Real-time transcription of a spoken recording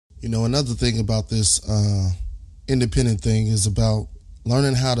Another thing about this independent thing is about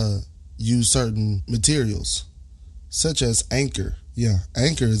learning how to use certain materials, such as Anchor. Yeah,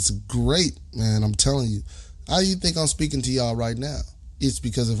 Anchor is great, man. I'm telling you. How do you think I'm speaking to y'all right now? It's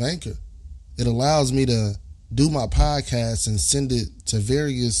because of Anchor. It allows me to do my podcast and send it to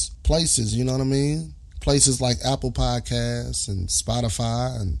various places, you know what I mean? Places like Apple Podcasts and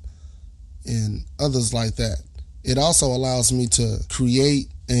Spotify and others like that. It also allows me to create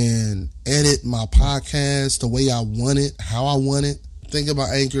and edit my podcast the way I want it, how I want it. Think about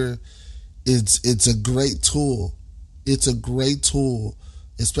Anchor. It's a great tool. It's a great tool,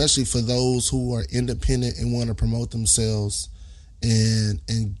 especially for those who are independent and want to promote themselves and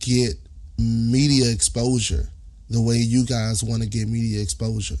get media exposure the way you guys want to get media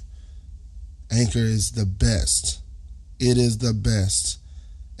exposure. Anchor is the best. It is the best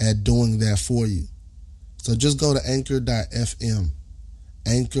at doing that for you. So just go to anchor.fm,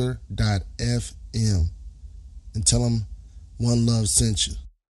 anchor.fm, and tell them One Love sent you.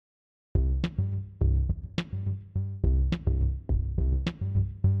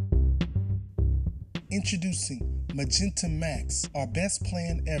 Introducing Magenta Max, our best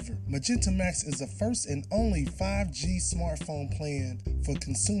plan ever. Magenta Max is the first and only 5G smartphone plan for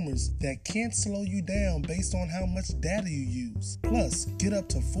consumers that can't slow you down based on how much data you use. Plus, get up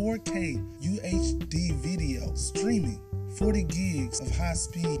to 4K UHD video streaming, 40 gigs of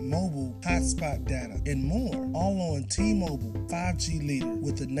high-speed mobile hotspot data, and more, all on T-Mobile 5G leader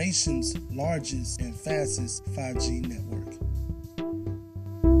with the nation's largest and fastest 5G network.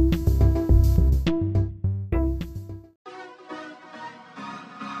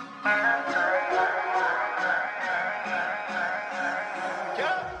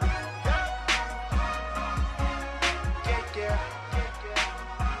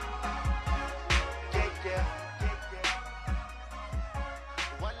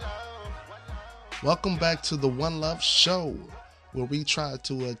 Welcome back to the One Love Show, where we try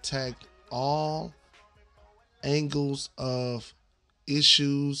to attack all angles of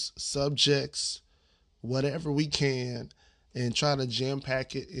issues, subjects, whatever we can, and try to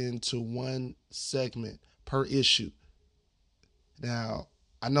jam-pack it into one segment per issue. Now,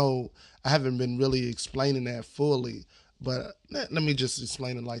 I know I haven't been really explaining that fully, but let me just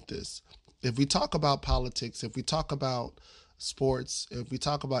explain it like this. If we talk about politics, if we talk about sports, if we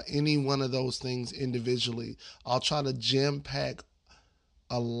talk about any one of those things individually, I'll try to jam-pack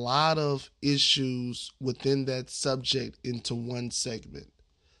a lot of issues within that subject into one segment.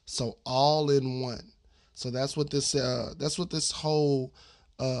 So all in one. So that's what this whole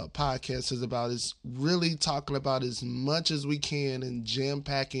podcast is about, is really talking about as much as we can and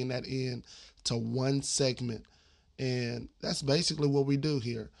jam-packing that in to one segment. And that's basically what we do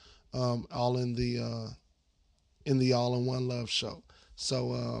here, all in the All in One Love Show.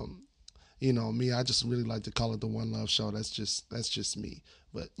 So, me, I just really like to call it the One Love Show. That's just me.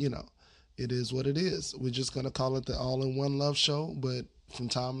 But, it is what it is. We're just going to call it the All in One Love Show. But from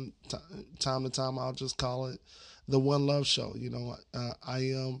time to time, I'll just call it the One Love Show. I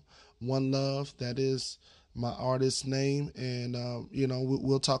am One Love. That is my artist name. And,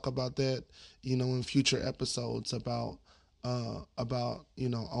 we'll talk about that, in future episodes about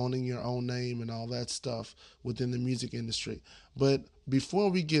owning your own name and all that stuff within the music industry. But before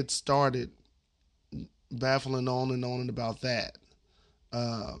we get started baffling on and about that,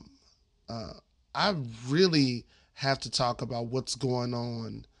 I really have to talk about what's going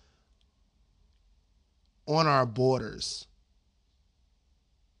on our borders.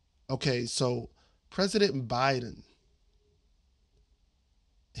 Okay, so President Biden,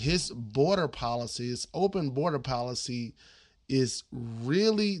 his border policy, his open border policy, is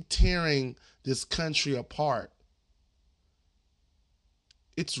really tearing this country apart.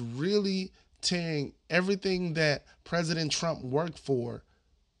 It's really tearing everything that President Trump worked for,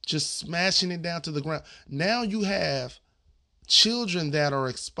 just smashing it down to the ground. Now you have children that are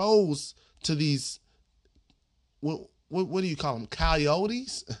exposed to these, what do you call them,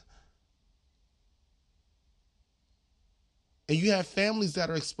 coyotes? And you have families that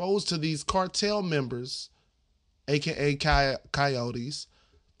are exposed to these cartel members, aka coyotes,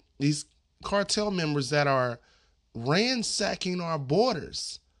 these cartel members that are ransacking our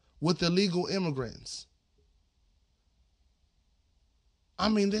borders with illegal immigrants. I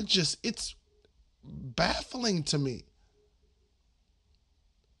mean, it's baffling to me.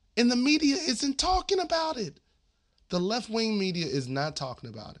 And the media isn't talking about it. The left-wing media is not talking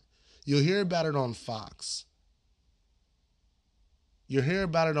about it. You'll hear about it on Fox. You'll hear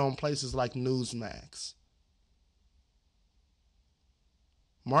about it on places like Newsmax.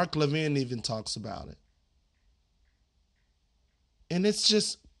 Mark Levin even talks about it. And it's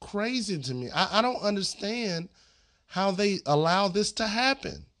just crazy to me. I don't understand how they allow this to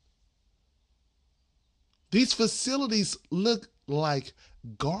happen. These facilities look like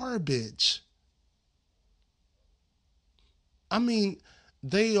garbage. I mean,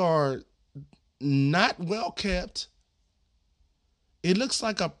 they are not well kept. It looks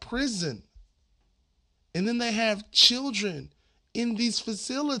like a prison. And then they have children in these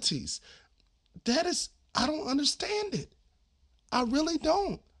facilities. I don't understand it. I really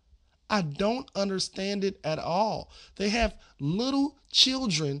don't. I don't understand it at all. They have little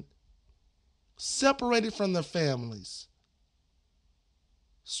children separated from their families,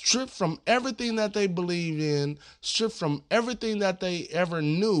 stripped from everything that they believed in, stripped from everything that they ever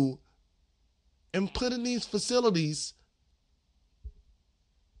knew, and put in these facilities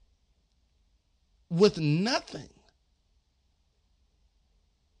with nothing.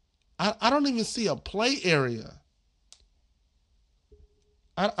 I don't even see a play area.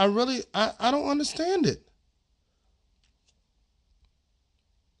 I really don't understand it.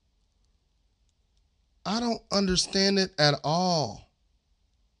 I don't understand it at all.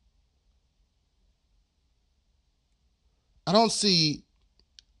 I don't see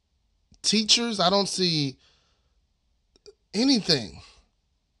teachers. I don't see anything.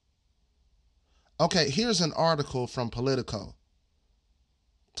 Okay, here's an article from Politico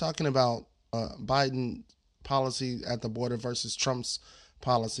talking about Biden policy at the border versus Trump's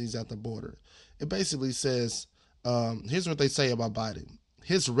policies at the border. It basically says, here's what they say about Biden.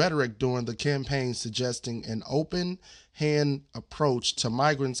 His rhetoric during the campaign suggesting an open hand approach to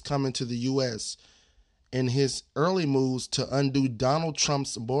migrants coming to the U.S. and his early moves to undo Donald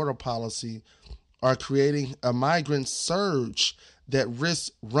Trump's border policy are creating a migrant surge that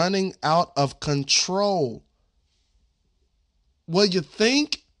risks running out of control. Well, you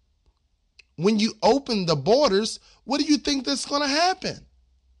think when you open the borders, what do you think that's going to happen?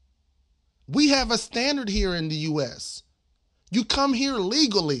 We have a standard here in the U.S. You come here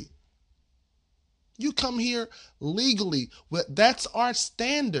legally. You come here legally. Well, that's our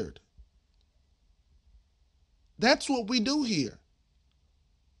standard. That's what we do here.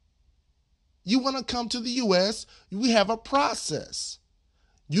 You want to come to the U.S., we have a process.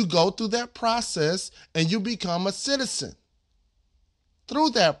 You go through that process and you become a citizen.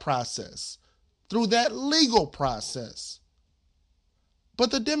 Through that process, through that legal process.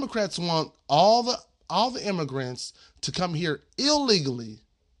 But the Democrats want all the immigrants to come here illegally.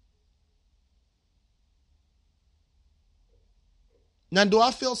 Now, do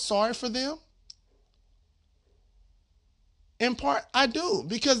I feel sorry for them? In part, I do,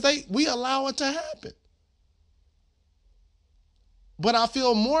 because we allow it to happen. But I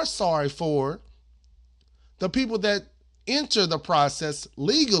feel more sorry for the people that enter the process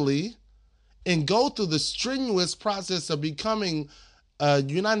legally and go through the strenuous process of becoming a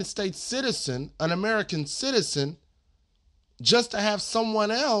United States citizen, an American citizen, just to have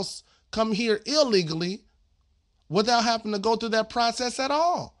someone else come here illegally without having to go through that process at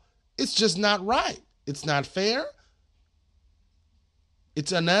all. It's just not right. It's not fair.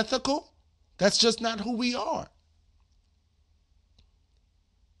 It's unethical. That's just not who we are.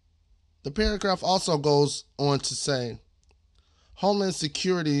 The paragraph also goes on to say, Homeland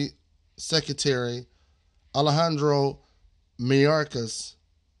Security Secretary Alejandro Mayorkas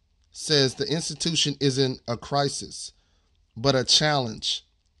says the institution isn't a crisis, but a challenge,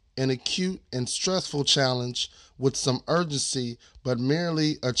 an acute and stressful challenge with some urgency, but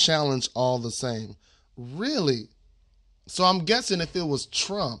merely a challenge all the same. Really? So I'm guessing if it was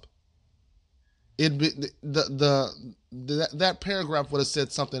Trump, that paragraph would have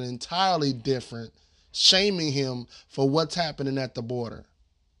said something entirely different, shaming him for what's happening at the border.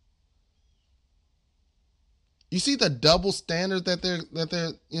 You see the double standard that they're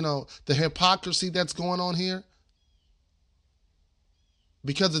the hypocrisy that's going on here?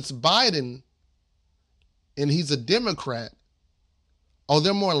 Because it's Biden and he's a Democrat. Oh,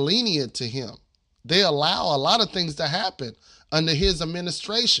 they're more lenient to him. They allow a lot of things to happen under his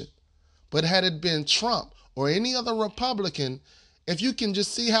administration. But had it been Trump or any other Republican, if you can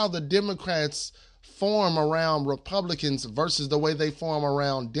just see how the Democrats form around Republicans versus the way they form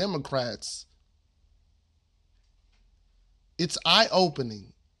around Democrats, it's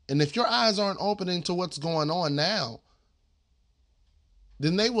eye-opening. And if your eyes aren't opening to what's going on now,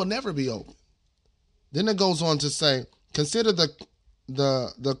 then they will never be open. Then it goes on to say, consider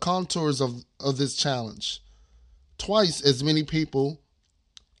the contours of this challenge. Twice as many people,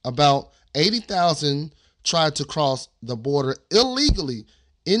 about 80,000, tried to cross the border illegally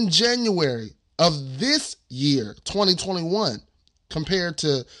in January of this year, 2021, compared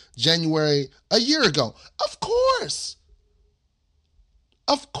to January a year ago. Of course.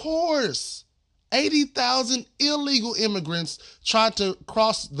 Of course. 80,000 illegal immigrants tried to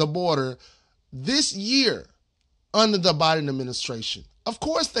cross the border this year under the Biden administration. Of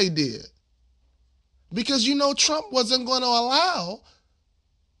course they did. Because Trump wasn't going to allow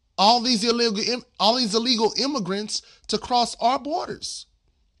all these illegal immigrants to cross our borders.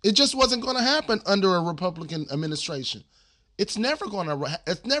 It just wasn't going to happen under a Republican administration. It's never going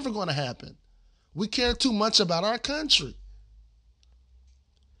to happen. We care too much about our country.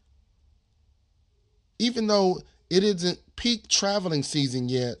 Even though it isn't peak traveling season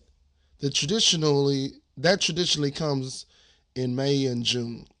yet, that traditionally comes in May and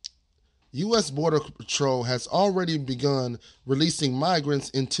June. U.S. Border Patrol has already begun releasing migrants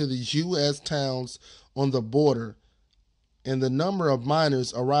into the U.S. towns on the border, and the number of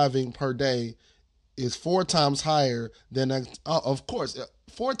minors arriving per day is 4 times higher than, of course,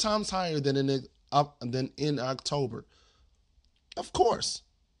 4 times higher than in October. Of course.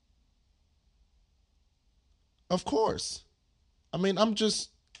 Of course. I mean, I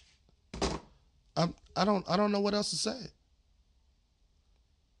don't know what else to say.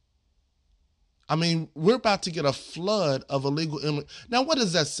 I mean, we're about to get a flood of illegal immigrants. Now, what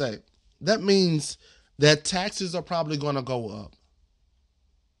does that say? That means that taxes are probably going to go up.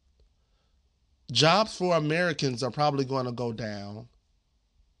 Jobs for Americans are probably going to go down.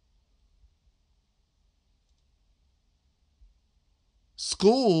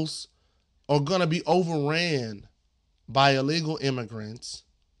 Schools are going to be overran by illegal immigrants.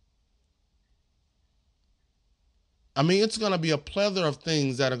 I mean, it's going to be a plethora of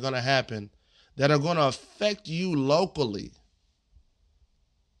things that are going to happen that are going to affect you locally.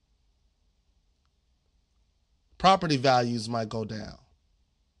 Property values might go down.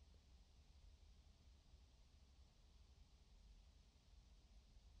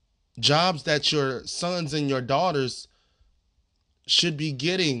 Jobs that your sons and your daughters should be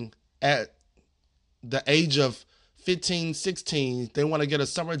getting at the age of 15, 16, they want to get a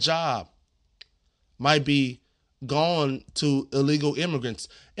summer job, might be gone to illegal immigrants.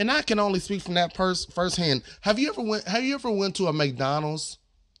 And I can only speak from that firsthand. Have you ever went to a McDonald's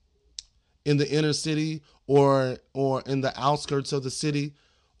in the inner city or in the outskirts of the city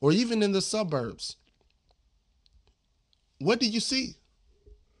or even in the suburbs? What do you see?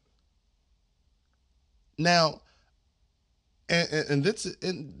 Now, and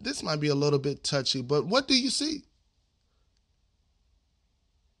this might be a little bit touchy, but what do you see?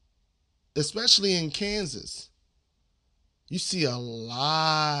 Especially in Kansas, you see a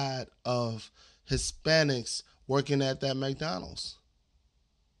lot of Hispanics working at that McDonald's.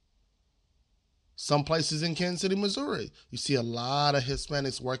 Some places in Kansas City, Missouri, you see a lot of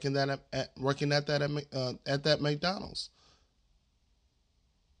Hispanics working at that McDonald's.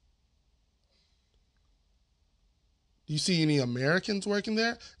 You see any Americans working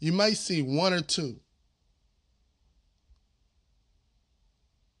there? You might see 1 or 2.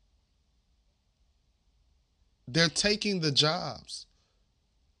 They're taking the jobs.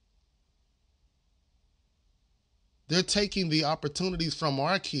 They're taking the opportunities from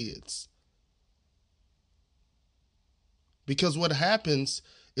our kids. Because what happens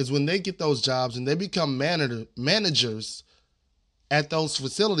is when they get those jobs and they become managers at those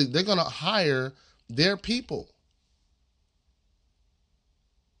facilities, they're going to hire their people.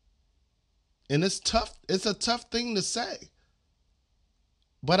 And it's tough. It's a tough thing to say.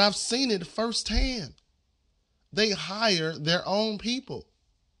 But I've seen it firsthand. They hire their own people.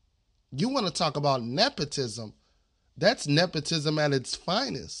 You want to talk about nepotism? That's nepotism at its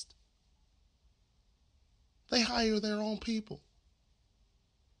finest. They hire their own people.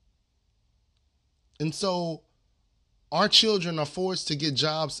 And so our children are forced to get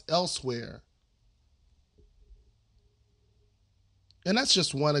jobs elsewhere. And that's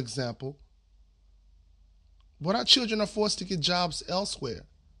just one example. But our children are forced to get jobs elsewhere.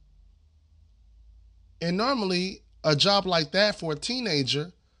 And normally, a job like that for a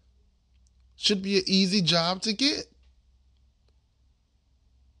teenager should be an easy job to get.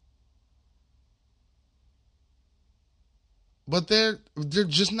 But they're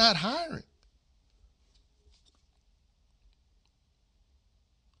just not hiring.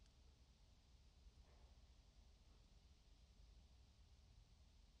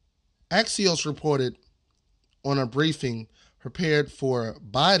 Axios reported on a briefing prepared for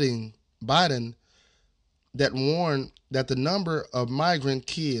Biden that warned that the number of migrant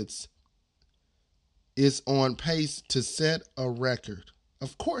kids is on pace to set a record.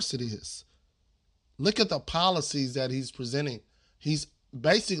 Of course it is. Look at the policies that he's presenting. He's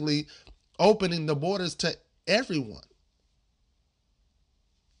basically opening the borders to everyone.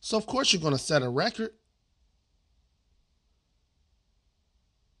 So of course you're going to set a record.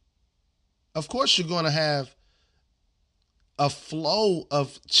 Of course, you're going to have a flow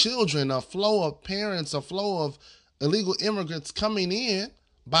of children, a flow of parents, a flow of illegal immigrants coming in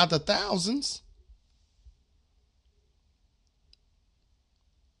by the thousands.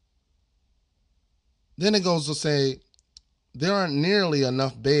 Then it goes to say there aren't nearly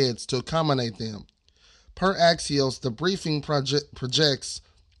enough beds to accommodate them. Per Axios, the briefing projects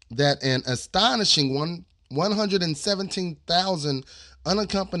that an astonishing 117,000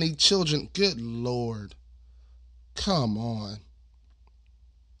 unaccompanied children, good Lord, come on.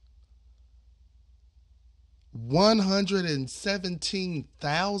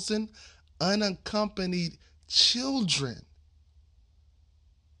 117,000 unaccompanied children.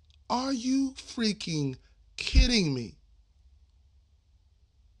 Are you freaking kidding me?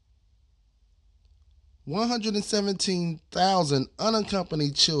 117,000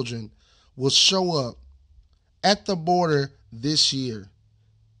 unaccompanied children will show up at the border this year.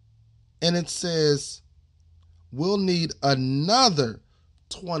 And it says we'll need another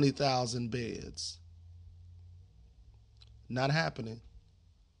 20,000 beds. Not happening.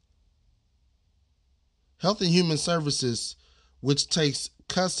 Health and Human Services, which takes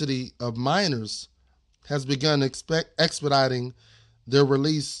custody of minors, has begun expediting their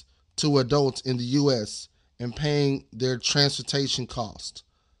release to adults in the U.S. and paying their transportation costs.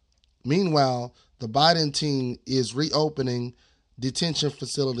 Meanwhile, the Biden team is reopening detention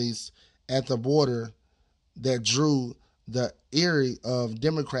facilities at the border that drew the ire of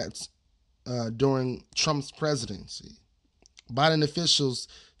Democrats during Trump's presidency. Biden officials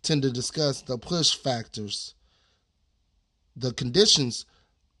tend to discuss the push factors, the conditions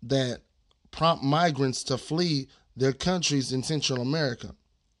that prompt migrants to flee their countries in Central America.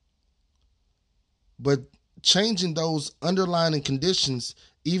 But changing those underlying conditions,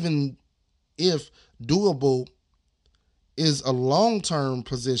 even if doable, is a long-term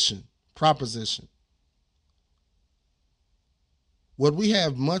proposition. What we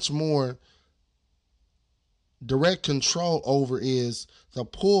have much more direct control over is the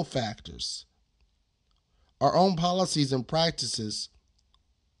pull factors, our own policies and practices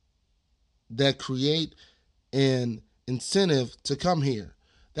that create an incentive to come here.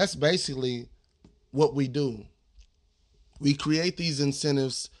 That's basically what we do. We create these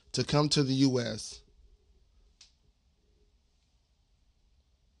incentives to come to the U.S.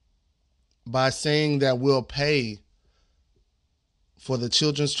 by saying that we'll pay for the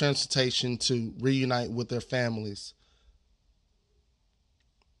children's transportation to reunite with their families.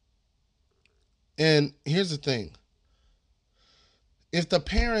 And here's the thing. If the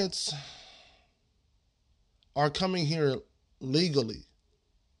parents are coming here legally,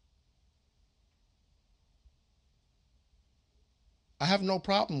 I have no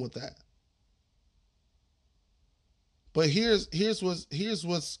problem with that. But here's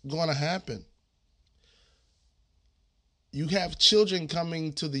what's going to happen. You have children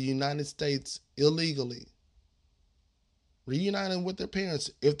coming to the United States illegally, reuniting with their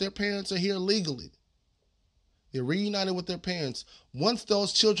parents. If their parents are here legally, they're reunited with their parents. Once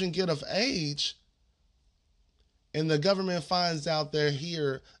those children get of age and the government finds out they're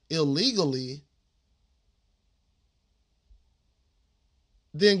here illegally,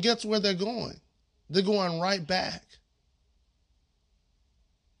 then guess where they're going? They're going right back.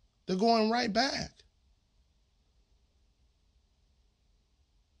 They're going right back.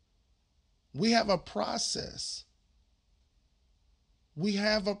 We have a process. We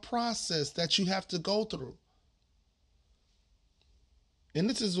have a process that you have to go through. And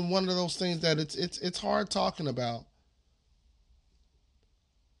this is one of those things that it's hard talking about,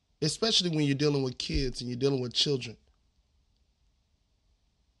 especially when you're dealing with kids and you're dealing with children.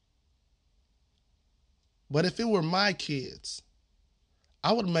 But if it were my kids,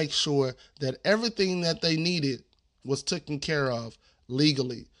 I would make sure that everything that they needed was taken care of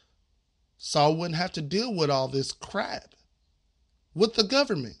legally, so I wouldn't have to deal with all this crap with the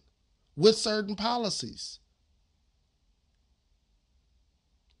government, with certain policies.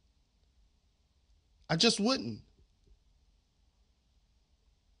 I just wouldn't.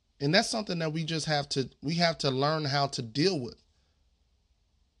 And that's something that we have to learn how to deal with.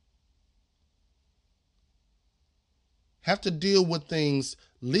 Have to deal with things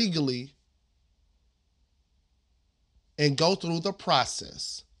legally and go through the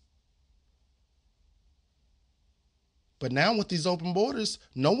process. But now with these open borders,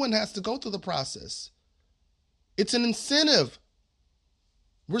 no one has to go through the process. It's an incentive.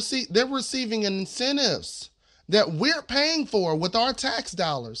 They're receiving incentives that we're paying for with our tax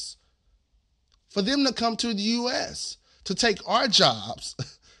dollars for them to come to the U.S., to take our jobs,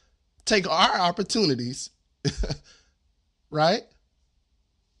 take our opportunities, right?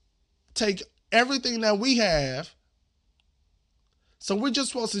 take everything that we have. So we're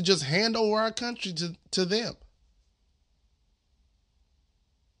just supposed to just hand over our country to them,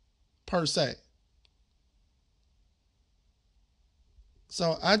 per se.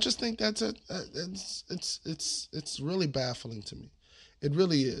 So I just think that's it. It's really baffling to me. It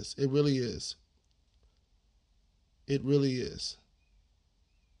really is. It really is. It really is.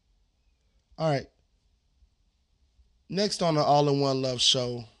 All right. Next on the All in One Love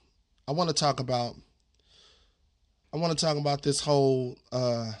show, I want to talk about this whole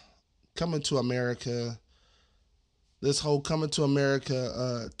coming to America, this whole coming to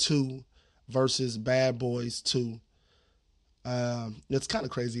America 2 versus Bad Boys 2. It's kind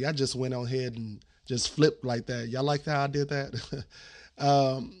of crazy. I just went on ahead and just flipped like that. Y'all like how I did that?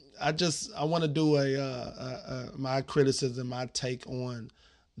 I want to do my criticism, my take on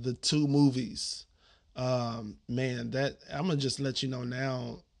the 2 movies. Man, that I'm gonna just let you know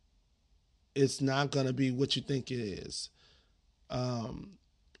now. It's not gonna be what you think it is.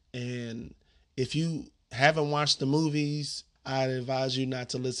 And if you haven't watched the movies, I'd advise you not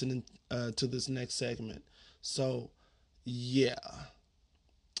to listen to this next segment. So, yeah,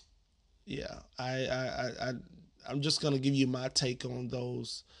 yeah, I'm just gonna give you my take on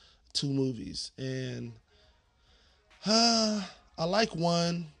those 2 movies, and I like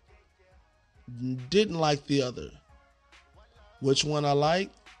one, didn't like the other. Which one I like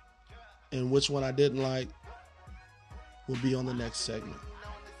and which one I didn't like will be on the next segment.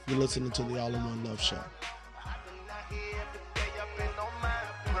 You're listening to the All in One Love Show.